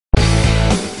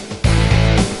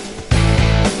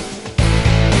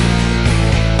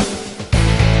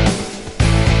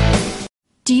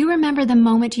Do you remember the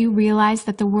moment you realized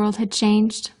that the world had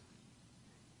changed?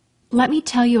 Let me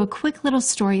tell you a quick little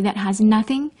story that has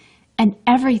nothing and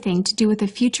everything to do with the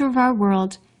future of our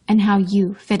world and how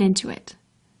you fit into it.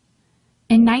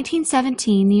 In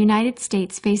 1917, the United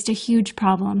States faced a huge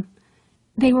problem.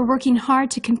 They were working hard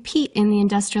to compete in the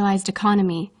industrialized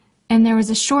economy, and there was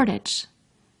a shortage.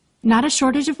 Not a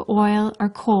shortage of oil or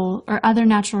coal or other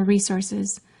natural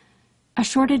resources, a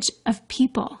shortage of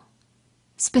people,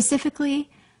 specifically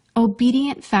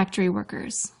obedient factory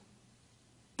workers.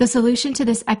 The solution to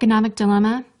this economic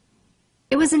dilemma?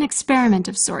 It was an experiment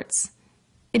of sorts.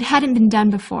 It hadn't been done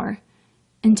before,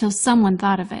 until someone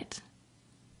thought of it.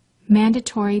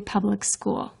 Mandatory public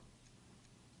school.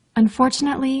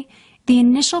 Unfortunately, the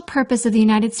initial purpose of the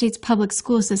United States public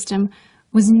school system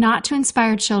was not to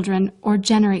inspire children or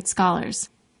generate scholars.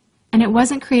 And it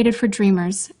wasn't created for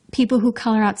dreamers, people who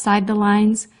color outside the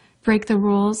lines, break the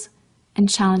rules, and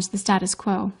challenge the status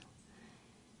quo.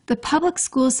 The public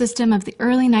school system of the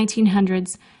early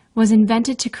 1900s was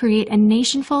invented to create a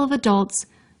nation full of adults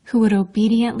who would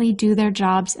obediently do their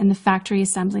jobs in the factory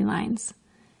assembly lines.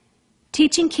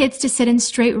 Teaching kids to sit in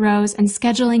straight rows and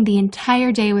scheduling the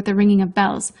entire day with the ringing of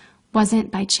bells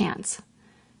wasn't by chance.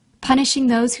 Punishing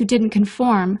those who didn't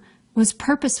conform was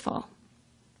purposeful.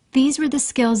 These were the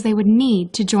skills they would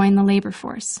need to join the labor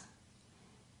force.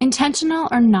 Intentional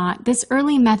or not, this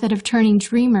early method of turning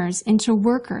dreamers into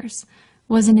workers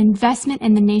was an investment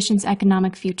in the nation's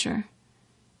economic future.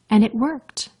 And it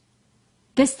worked.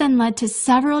 This then led to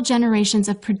several generations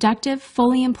of productive,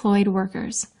 fully employed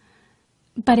workers.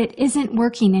 But it isn't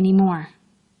working anymore.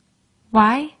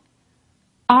 Why?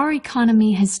 Our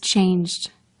economy has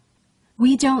changed.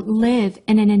 We don't live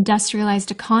in an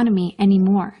industrialized economy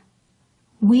anymore.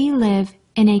 We live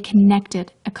in a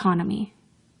connected economy.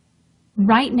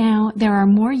 Right now, there are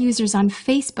more users on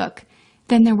Facebook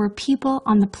than there were people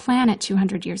on the planet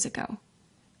 200 years ago.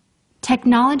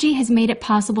 Technology has made it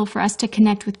possible for us to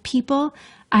connect with people,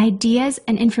 ideas,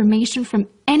 and information from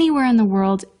anywhere in the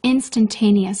world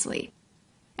instantaneously.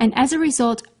 And as a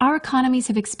result, our economies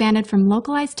have expanded from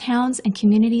localized towns and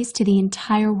communities to the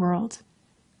entire world.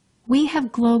 We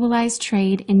have globalized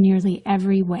trade in nearly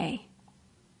every way.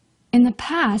 In the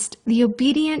past, the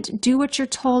obedient,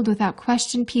 do-what-you're-told without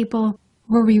question people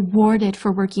were rewarded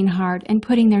for working hard and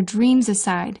putting their dreams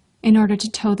aside in order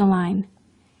to toe the line.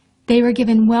 They were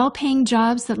given well-paying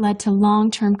jobs that led to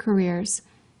long-term careers.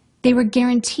 They were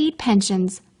guaranteed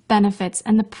pensions, benefits,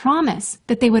 and the promise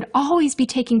that they would always be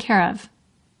taken care of.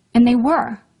 And they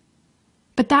were.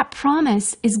 But that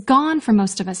promise is gone for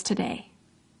most of us today.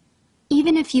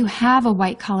 Even if you have a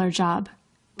white-collar job,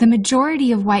 the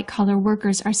majority of white-collar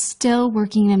workers are still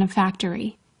working in a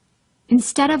factory.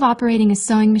 Instead of operating a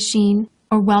sewing machine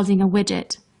or welding a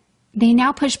widget, they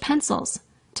now push pencils,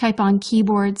 type on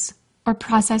keyboards, or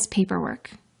process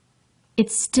paperwork.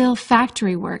 It's still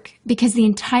factory work because the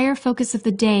entire focus of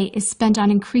the day is spent on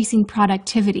increasing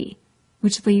productivity,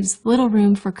 which leaves little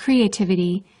room for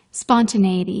creativity,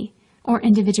 spontaneity, or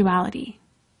individuality.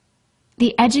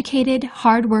 The educated,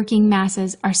 hard-working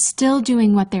masses are still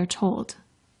doing what they're told,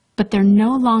 but they're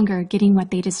no longer getting what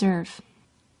they deserve.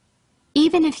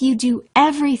 Even if you do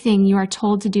everything you are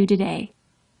told to do today,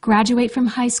 graduate from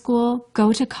high school,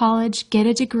 go to college, get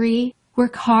a degree,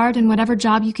 work hard in whatever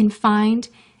job you can find,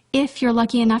 if you're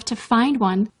lucky enough to find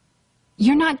one,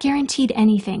 you're not guaranteed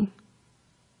anything.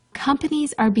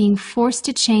 Companies are being forced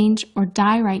to change or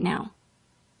die right now.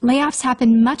 Layoffs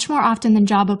happen much more often than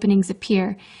job openings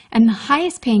appear, and the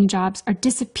highest paying jobs are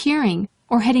disappearing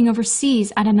or heading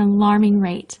overseas at an alarming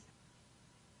rate.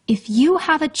 If you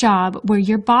have a job where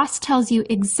your boss tells you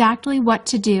exactly what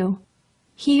to do,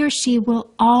 he or she will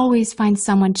always find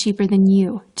someone cheaper than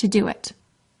you to do it.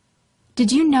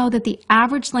 Did you know that the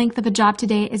average length of a job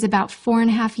today is about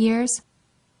 4.5 years?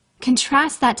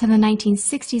 Contrast that to the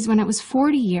 1960s when it was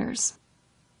 40 years.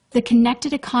 The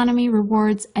connected economy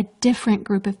rewards a different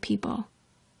group of people.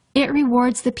 It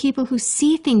rewards the people who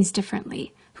see things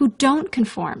differently, who don't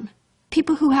conform,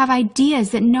 people who have ideas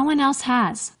that no one else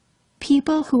has,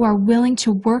 people who are willing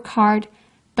to work hard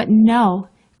but know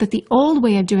that the old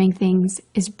way of doing things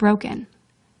is broken.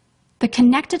 The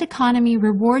connected economy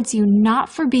rewards you not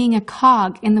for being a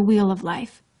cog in the wheel of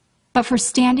life, but for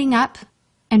standing up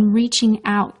and reaching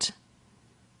out.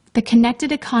 The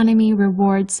connected economy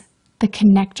rewards the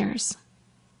connectors.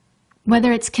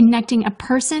 Whether it's connecting a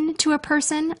person to a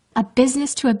person, a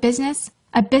business to a business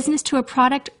to a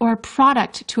product, or a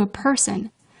product to a person,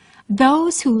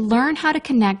 those who learn how to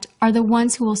connect are the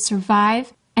ones who will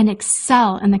survive and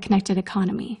excel in the connected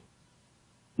economy.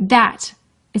 That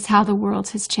is how the world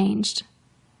has changed.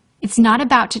 It's not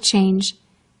about to change.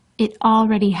 It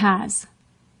already has.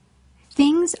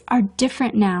 Things are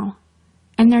different now,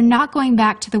 and they're not going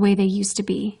back to the way they used to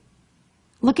be.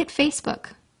 Look at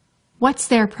Facebook. What's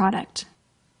their product?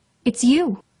 It's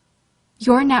you.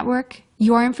 Your network,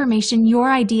 your information,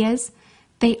 your ideas,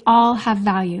 they all have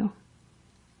value.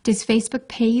 Does Facebook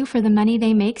pay you for the money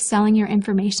they make selling your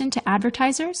information to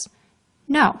advertisers?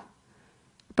 No.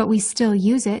 But we still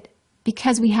use it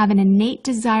because we have an innate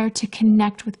desire to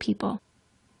connect with people.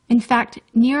 In fact,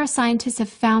 neuroscientists have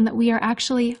found that we are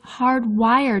actually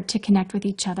hardwired to connect with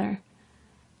each other.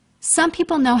 Some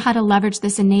people know how to leverage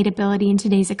this innate ability in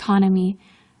today's economy,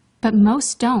 but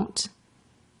most don't.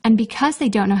 And because they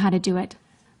don't know how to do it,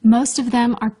 most of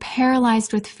them are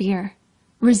paralyzed with fear,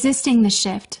 resisting the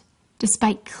shift,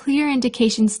 despite clear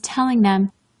indications telling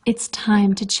them it's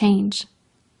time to change.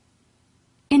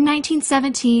 In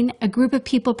 1917, a group of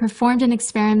people performed an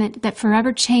experiment that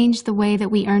forever changed the way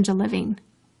that we earned a living.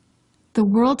 The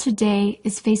world today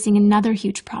is facing another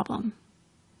huge problem.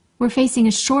 We're facing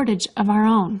a shortage of our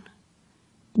own.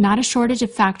 Not a shortage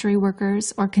of factory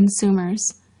workers or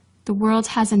consumers. The world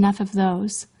has enough of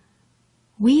those.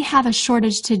 We have a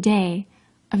shortage today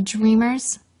of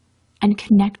dreamers and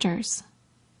connectors.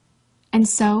 And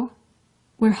so,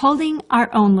 we're holding our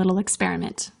own little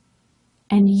experiment.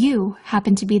 And you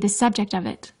happen to be the subject of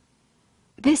it.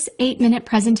 This 8-minute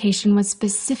presentation was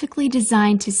specifically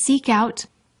designed to seek out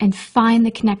and find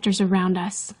the connectors around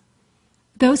us.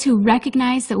 Those who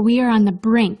recognize that we are on the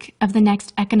brink of the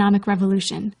next economic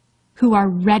revolution, who are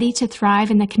ready to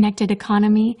thrive in the connected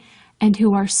economy, and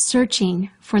who are searching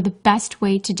for the best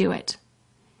way to do it.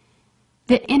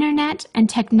 The internet and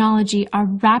technology are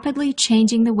rapidly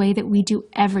changing the way that we do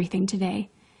everything today,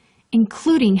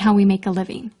 including how we make a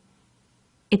living.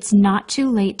 It's not too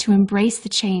late to embrace the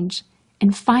change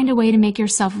and find a way to make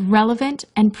yourself relevant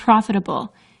and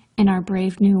profitable in our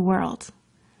brave new world.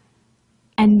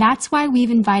 And that's why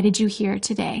we've invited you here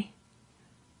today.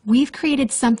 We've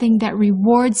created something that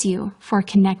rewards you for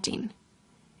connecting.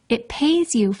 It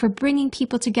pays you for bringing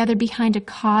people together behind a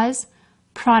cause,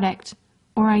 product,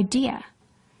 or idea.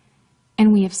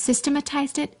 And we have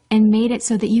systematized it and made it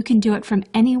so that you can do it from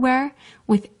anywhere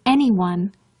with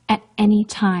anyone at any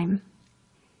time.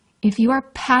 If you are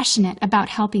passionate about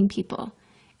helping people,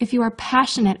 if you are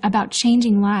passionate about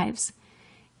changing lives,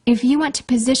 if you want to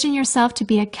position yourself to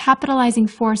be a capitalizing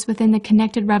force within the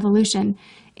connected revolution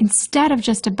instead of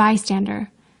just a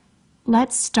bystander,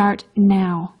 let's start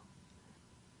now.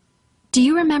 Do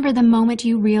you remember the moment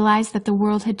you realized that the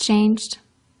world had changed?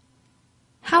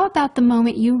 How about the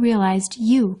moment you realized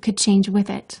you could change with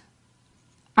it?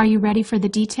 Are you ready for the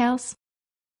details?